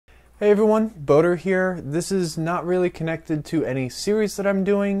Hey everyone, Boater here. This is not really connected to any series that I'm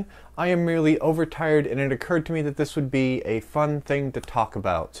doing. I am merely overtired and it occurred to me that this would be a fun thing to talk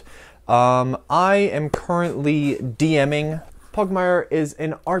about. I am currently DMing. Pugmire is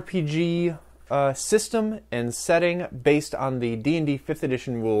an RPG system and setting based on the D&D 5th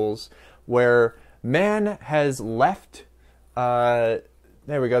edition rules where man has left, there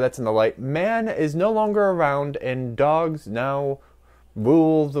we go, that's in the light. Man is no longer around and dogs now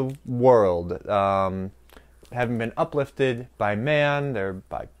rule the world. Haven't been uplifted by man, they're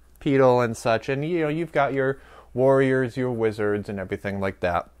bipedal and such, and you know, you've got your warriors, your wizards, and everything like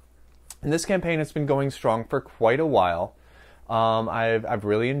that. And this campaign has been going strong for quite a while. I've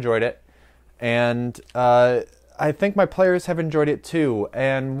really enjoyed it, and I think my players have enjoyed it too.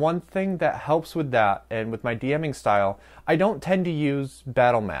 And one thing that helps with that, and with my DMing style, I don't tend to use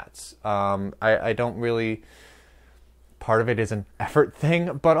battle mats. I don't really. Part of it is an effort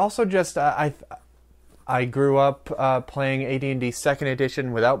thing, but also just I grew up playing AD&D 2nd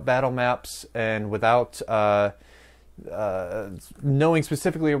edition without battle maps and without knowing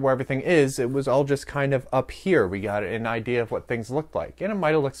specifically where everything is. It was all just kind of up here. We got an idea of what things looked like, and it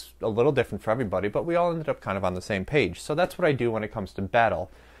might have looked a little different for everybody, but we all ended up kind of on the same page. So that's what I do when it comes to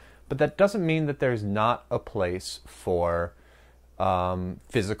battle. But that doesn't mean that there's not a place for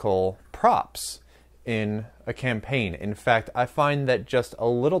physical props in a campaign. In fact, I find that just a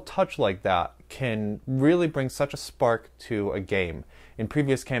little touch like that can really bring such a spark to a game. In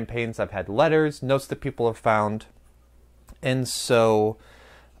previous campaigns, I've had letters, notes that people have found, and so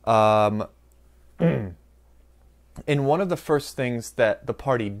in one of the first things that the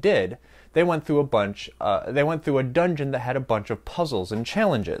party did, they went through a dungeon that had a bunch of puzzles and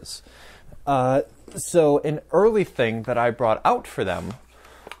challenges. So an early thing that I brought out for them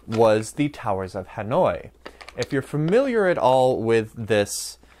was the Towers of Hanoi. If you're familiar at all with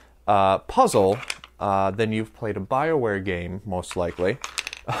this puzzle, then you've played a BioWare game, most likely.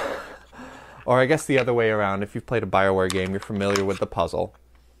 Or I guess the other way around, if you've played a BioWare game, you're familiar with the puzzle.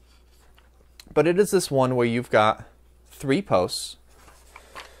 But it is this one where you've got 3 posts,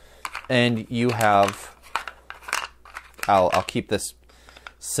 and you have... I'll keep this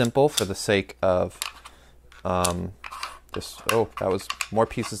simple for the sake of... oh, that was more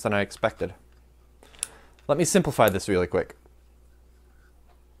pieces than I expected. Let me simplify this really quick.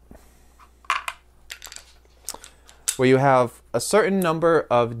 Where you have a certain number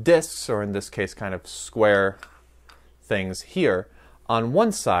of discs, or in this case kind of square things here, on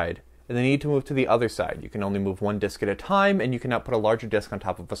one side, and they need to move to the other side. You can only move one disc at a time, and you cannot put a larger disc on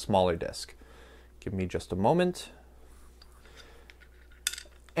top of a smaller disc. Give me just a moment.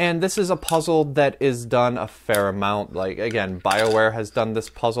 And this is a puzzle that is done a fair amount. Like, again, BioWare has done this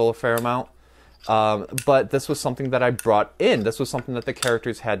puzzle a fair amount. But this was something that I brought in. This was something that the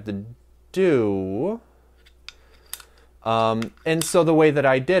characters had to do. And so the way that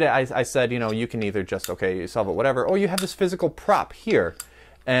I did it, I said, you know, you can either just, okay, solve it, whatever, or you have this physical prop here.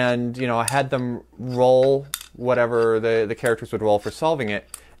 And, you know, I had them roll whatever the characters would roll for solving it.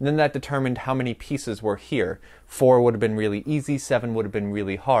 And then that determined how many pieces were here. 4 would have been really easy, 7 would have been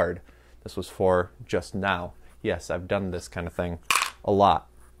really hard. This was 4 just now. Yes, I've done this kind of thing a lot.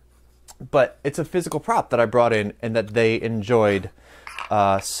 But it's a physical prop that I brought in and that they enjoyed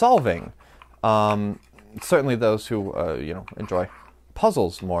solving. Certainly those who, you know, enjoy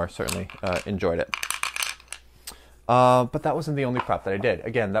puzzles more certainly enjoyed it. But that wasn't the only prop that I did.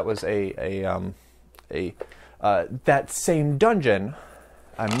 Again, that was that same dungeon.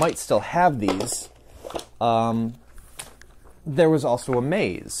 I might still have these. There was also a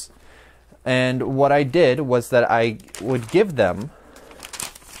maze. And what I did was that I would give them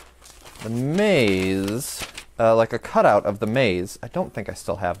the maze, like a cutout of the maze. I don't think I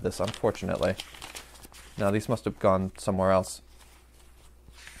still have this, unfortunately. No, these must have gone somewhere else.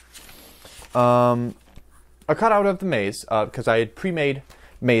 A cutout of the maze, because I had pre-made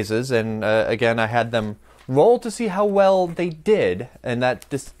mazes, and again, I had them roll to see how well they did, and that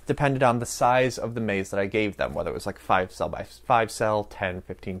just depended on the size of the maze that I gave them, whether it was like 5 cell by 5 cell, 10,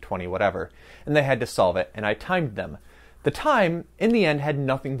 15, 20, whatever. And they had to solve it, and I timed them. The time, in the end, had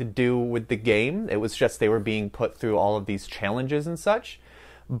nothing to do with the game. It was just they were being put through all of these challenges and such.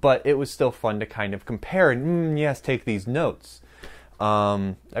 But it was still fun to kind of compare and, yes, take these notes.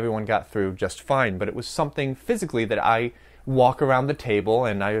 Everyone got through just fine, but it was something physically that I walk around the table,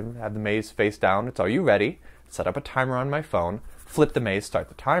 and I have the maze face down. It's, are you ready? Set up a timer on my phone, flip the maze, start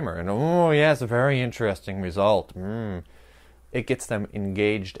the timer, and oh yes, a very interesting result. It gets them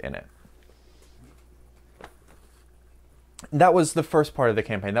engaged in it. That was the first part of the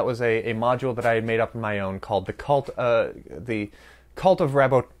campaign. That was a module that I had made up on my own called the cult of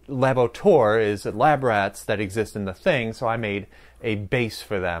Labotor is lab rats that exist in the thing, so I made a base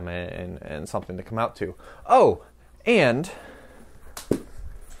for them and something to come out to. Oh, and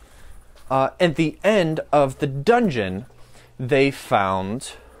at the end of the dungeon, they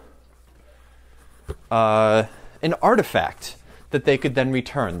found an artifact that they could then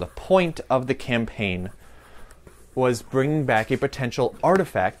return. The point of the campaign was bringing back a potential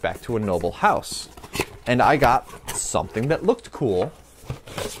artifact back to a noble house. And I got something that looked cool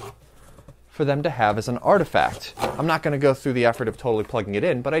for them to have as an artifact. I'm not going to go through the effort of totally plugging it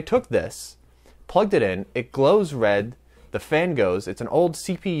in, but I took this, plugged it in, it glows red, the fan goes, it's an old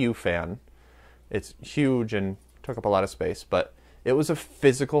CPU fan. It's huge and took up a lot of space, but it was a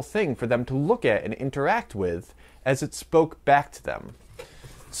physical thing for them to look at and interact with as it spoke back to them.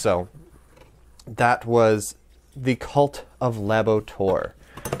 So that was the Cult of Labotor.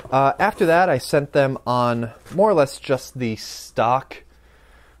 After that, I sent them on more or less just the stock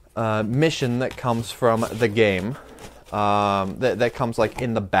mission that comes from the game. That comes like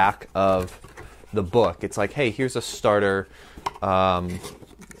in the back of the book. It's like, hey, here's a starter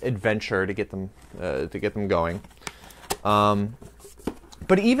adventure to get them going.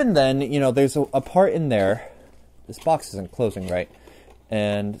 But even then, you know, there's a part in there. This box isn't closing right.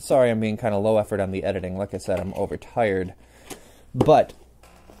 And sorry, I'm being kind of low effort on the editing. Like I said, I'm overtired. But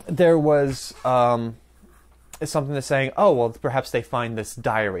there was something that's saying, oh, well, perhaps they find this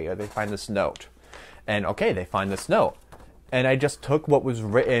diary or they find this note. And okay, they find this note. And I just took what was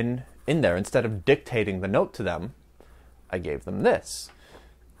written in there. Instead of dictating the note to them, I gave them this.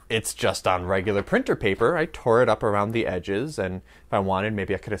 It's just on regular printer paper. I tore it up around the edges, and if I wanted,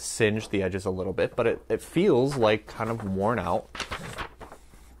 maybe I could have singed the edges a little bit, but it feels like kind of worn out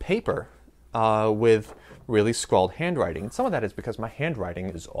paper with really scrawled handwriting. And some of that is because my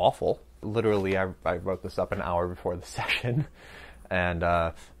handwriting is awful. Literally, I wrote this up an hour before the session,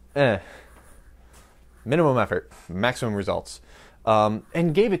 and minimum effort, maximum results,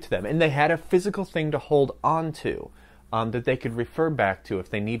 and gave it to them. And they had a physical thing to hold on to. That they could refer back to if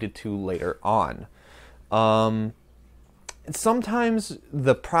they needed to later on. Sometimes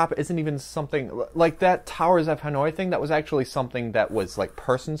the prop isn't even something like that Towers of Hanoi thing. That was actually something that was like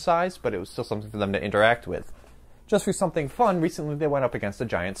person size, but it was still something for them to interact with. Just for something fun, recently they went up against a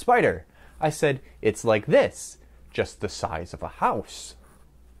giant spider. I said, it's like this, just the size of a house.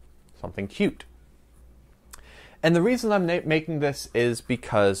 Something cute. And the reason I'm making this is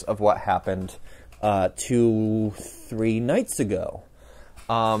because of what happened 2-3 nights ago.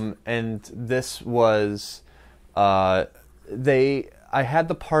 And this was, I had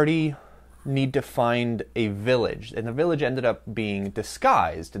the party need to find a village, and the village ended up being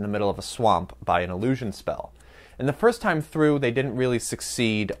disguised in the middle of a swamp by an illusion spell. And the first time through, they didn't really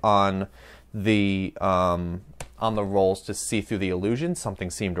succeed on the rolls to see through the illusion. Something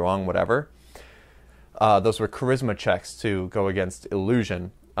seemed wrong, whatever. Those were charisma checks to go against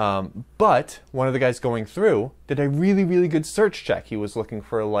illusion. But one of the guys going through did a really, really good search check. He was looking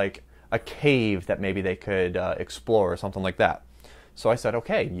for like a cave that maybe they could explore or something like that. So I said,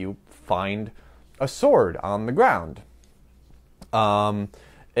 okay, you find a sword on the ground.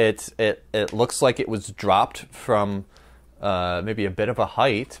 It looks like it was dropped from maybe a bit of a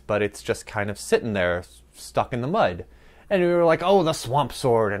height, but it's just kind of sitting there, stuck in the mud. And we were like, oh, the swamp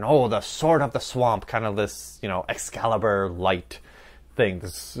sword, and oh, the sword of the swamp, kind of this, you know, Excalibur light thing,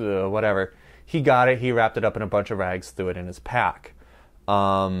 this whatever. He got it, he wrapped it up in a bunch of rags, threw it in his pack.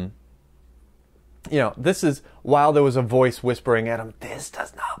 You know, this is while there was a voice whispering at him, this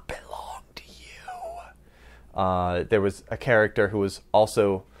does not belong to you. There was a character who was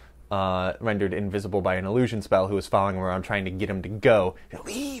also rendered invisible by an illusion spell who was following him around trying to get him to go.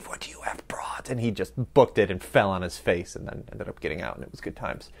 Leave what you have brought. And he just booked it and fell on his face and then ended up getting out, and it was good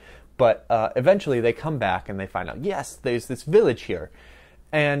times. But eventually they come back and they find out, yes, there's this village here.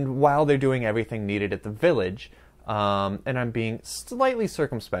 And while they're doing everything needed at the village, and I'm being slightly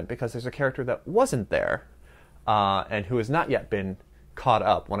circumspect because there's a character that wasn't there and who has not yet been caught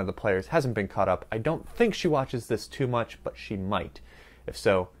up. One of the players hasn't been caught up. I don't think she watches this too much, but she might. If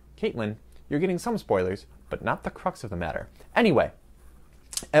so, Caitlin, you're getting some spoilers, but not the crux of the matter. Anyway,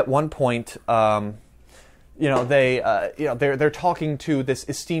 at one point, you know, they're talking to this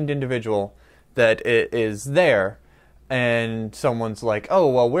esteemed individual that is there, and someone's like, "Oh,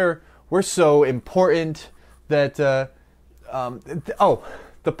 well, we're so important that the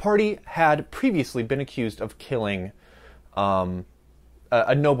party had previously been accused of killing a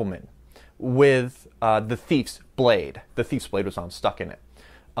nobleman with the thief's blade. The thief's blade was stuck in it.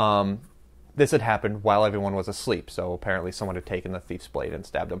 This had happened while everyone was asleep, so apparently someone had taken the thief's blade and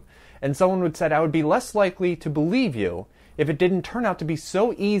stabbed him. And someone would said, I would be less likely to believe you if it didn't turn out to be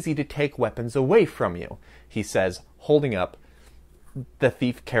so easy to take weapons away from you, he says, holding up the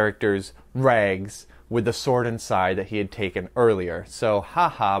thief character's rags with the sword inside that he had taken earlier. So,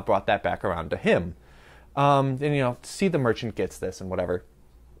 haha, brought that back around to him. And, see the merchant gets this and whatever.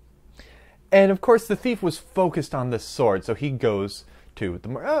 And, of course, the thief was focused on this sword, so he goes to the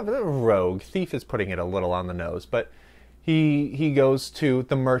rogue. Thief is putting it a little on the nose, but he goes to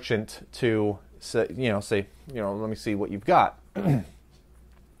the merchant to say, let me see what you've got.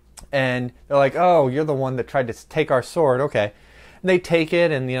 And they're like, oh, you're the one that tried to take our sword, okay. And they take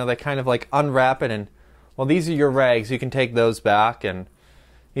it, and, they kind of, like, unwrap it, and, well, these are your rags, you can take those back. And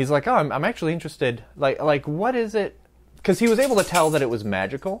he's like, oh, I'm actually interested, like, what is it? Because he was able to tell that it was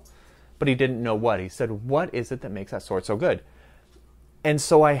magical, but he didn't know what. He said, what is it that makes that sword so good? And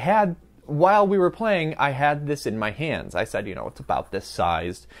so while we were playing, I had this in my hands. I said, it's about this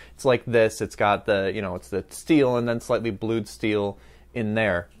sized. It's like this. It's got the, it's the steel and then slightly blued steel in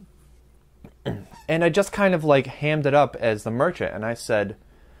there. And I just kind of like hammed it up as the merchant. And I said,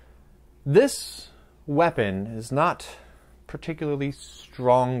 this weapon is not particularly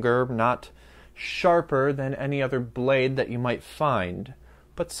stronger, not sharper than any other blade that you might find.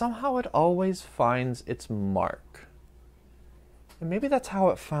 But somehow it always finds its mark. And maybe that's how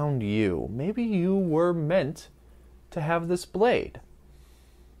it found you. Maybe you were meant to have this blade.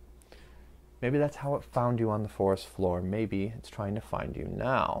 Maybe that's how it found you on the forest floor. Maybe it's trying to find you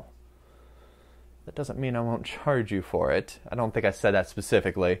now. That doesn't mean I won't charge you for it. I don't think I said that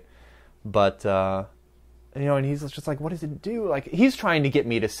specifically. But, and he's just like, what does it do? Like, he's trying to get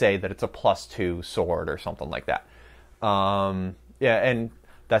me to say that it's a +2 sword or something like that. And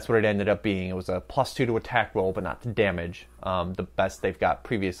that's what it ended up being. It was a +2 to attack roll, but not to damage. The best they've got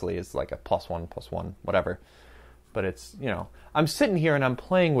previously is like a +1, whatever. But it's, I'm sitting here and I'm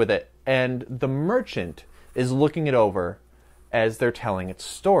playing with it, and the merchant is looking it over as they're telling its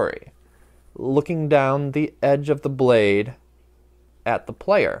story, looking down the edge of the blade at the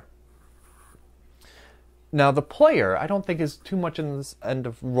player. Now, the player, I don't think is too much in this end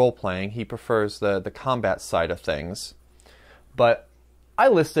of role-playing. He prefers the combat side of things. But I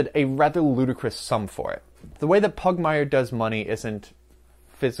listed a rather ludicrous sum for it. The way that Pugmire does money isn't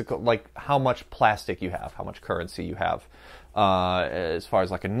physical, like how much plastic you have, how much currency you have, as far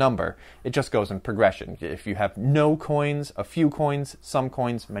as like a number. It just goes in progression. If you have no coins, a few coins, some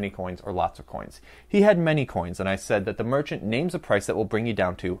coins, many coins, or lots of coins. He had many coins, and I said that the merchant names a price that will bring you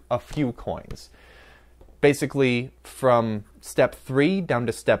down to a few coins. Basically, from step 3 down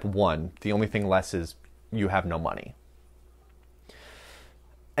to step 1, the only thing less is you have no money.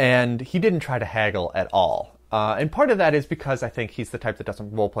 And he didn't try to haggle at all. And part of that is because I think he's the type that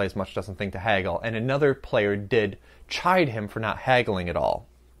doesn't roleplay as much, doesn't think to haggle. And another player did chide him for not haggling at all.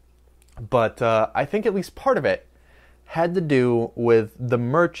 But I think at least part of it had to do with the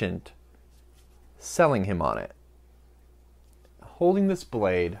merchant selling him on it. Holding this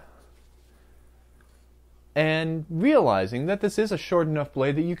blade and realizing that this is a short enough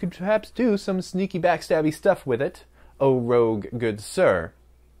blade that you could perhaps do some sneaky backstabby stuff with it, oh rogue good sir.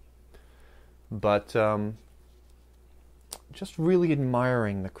 But just really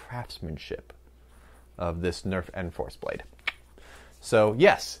admiring the craftsmanship of this Nerf Enforce blade. So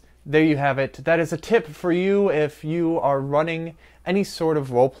yes, there you have it. That is a tip for you if you are running any sort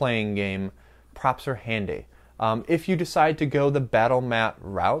of role-playing game. Props are handy. If you decide to go the battle mat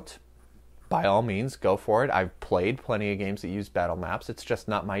route, by all means, go for it. I've played plenty of games that use battle maps. It's just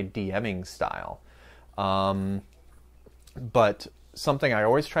not my DMing style. But something I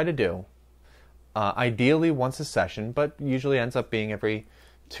always try to do, ideally once a session, but usually ends up being every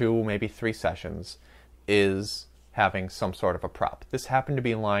 2, maybe 3 sessions, is having some sort of a prop. This happened to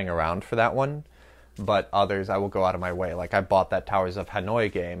be lying around for that one, but others I will go out of my way. Like I bought that Towers of Hanoi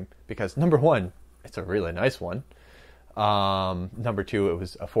game because, number 1, it's a really nice one. Number 2, it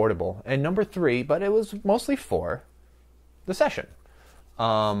was affordable. And number 3, but it was mostly for the session.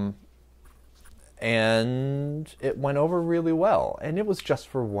 And it went over really well. And it was just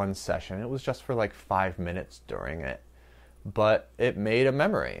for one session. It was just for like 5 minutes during it. But it made a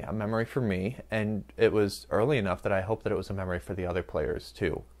memory for me. And it was early enough that I hope that it was a memory for the other players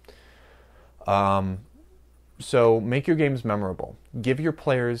too. So make your games memorable. Give your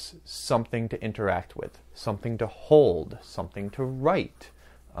players something to interact with, something to hold, something to write,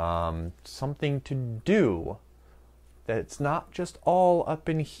 something to do. That it's not just all up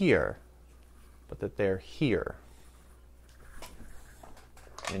in here, but that they're here.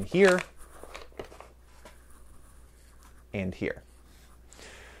 And here. And here.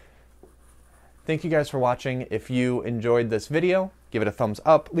 Thank you guys for watching. If you enjoyed this video, give it a thumbs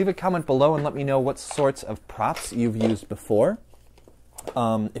up. Leave a comment below and let me know what sorts of props you've used before.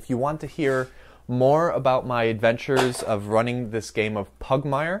 If you want to hear more about my adventures of running this game of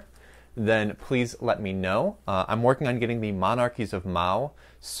Pugmire, then please let me know. I'm working on getting the Monarchies of Mao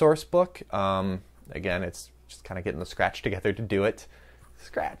source book. Again, it's just kind of getting the scratch together to do it.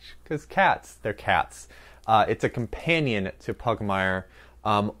 Scratch, because cats, they're cats. It's a companion to Pugmire,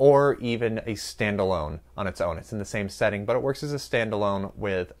 or even a standalone on its own. It's in the same setting, but it works as a standalone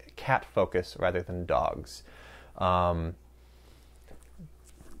with cat focus rather than dogs.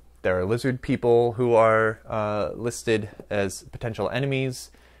 There are lizard people who are listed as potential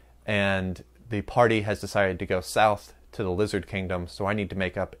enemies, and the party has decided to go south to the Lizard Kingdom, so I need to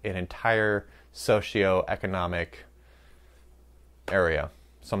make up an entire socio-economic area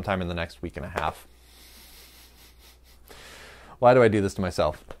sometime in the next week and a half. Why do I do this to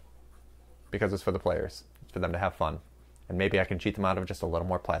myself? Because it's for the players. It's for them to have fun. And maybe I can cheat them out of just a little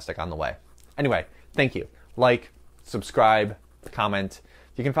more plastic on the way. Anyway, thank you. Like, subscribe, comment.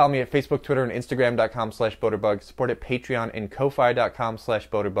 You can follow me at Facebook, Twitter, and Instagram.com/Boaterbug. Support at Patreon and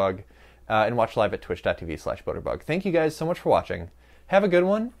Ko-Fi.com/Boaterbug. And watch live at Twitch.tv/Boaterbug. Thank you guys so much for watching. Have a good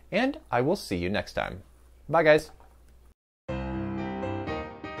one, and I will see you next time. Bye, guys.